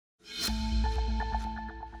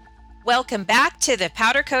Welcome back to the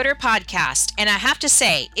Powder Coater podcast, and I have to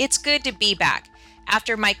say, it's good to be back.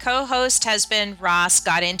 After my co-host husband Ross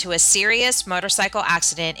got into a serious motorcycle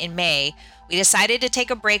accident in May, we decided to take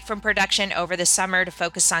a break from production over the summer to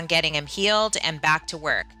focus on getting him healed and back to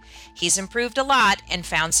work. He's improved a lot and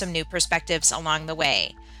found some new perspectives along the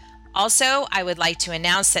way. Also, I would like to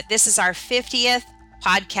announce that this is our 50th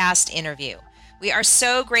podcast interview. We are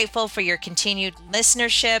so grateful for your continued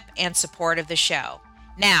listenership and support of the show.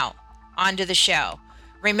 Now, on to the show.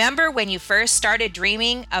 Remember when you first started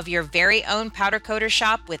dreaming of your very own powder coater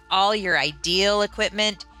shop with all your ideal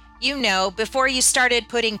equipment? You know, before you started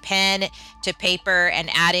putting pen to paper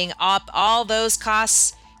and adding up all those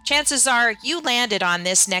costs, chances are you landed on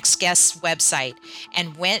this next guest's website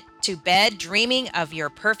and went to bed dreaming of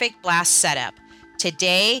your perfect blast setup.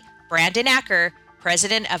 Today, Brandon Acker,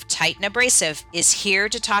 president of Titan Abrasive, is here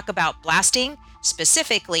to talk about blasting,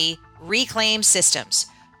 specifically reclaim systems.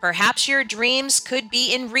 Perhaps your dreams could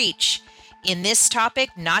be in reach. In this topic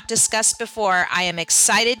not discussed before, I am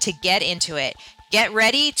excited to get into it. Get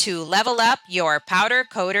ready to level up your powder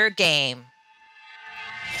coater game.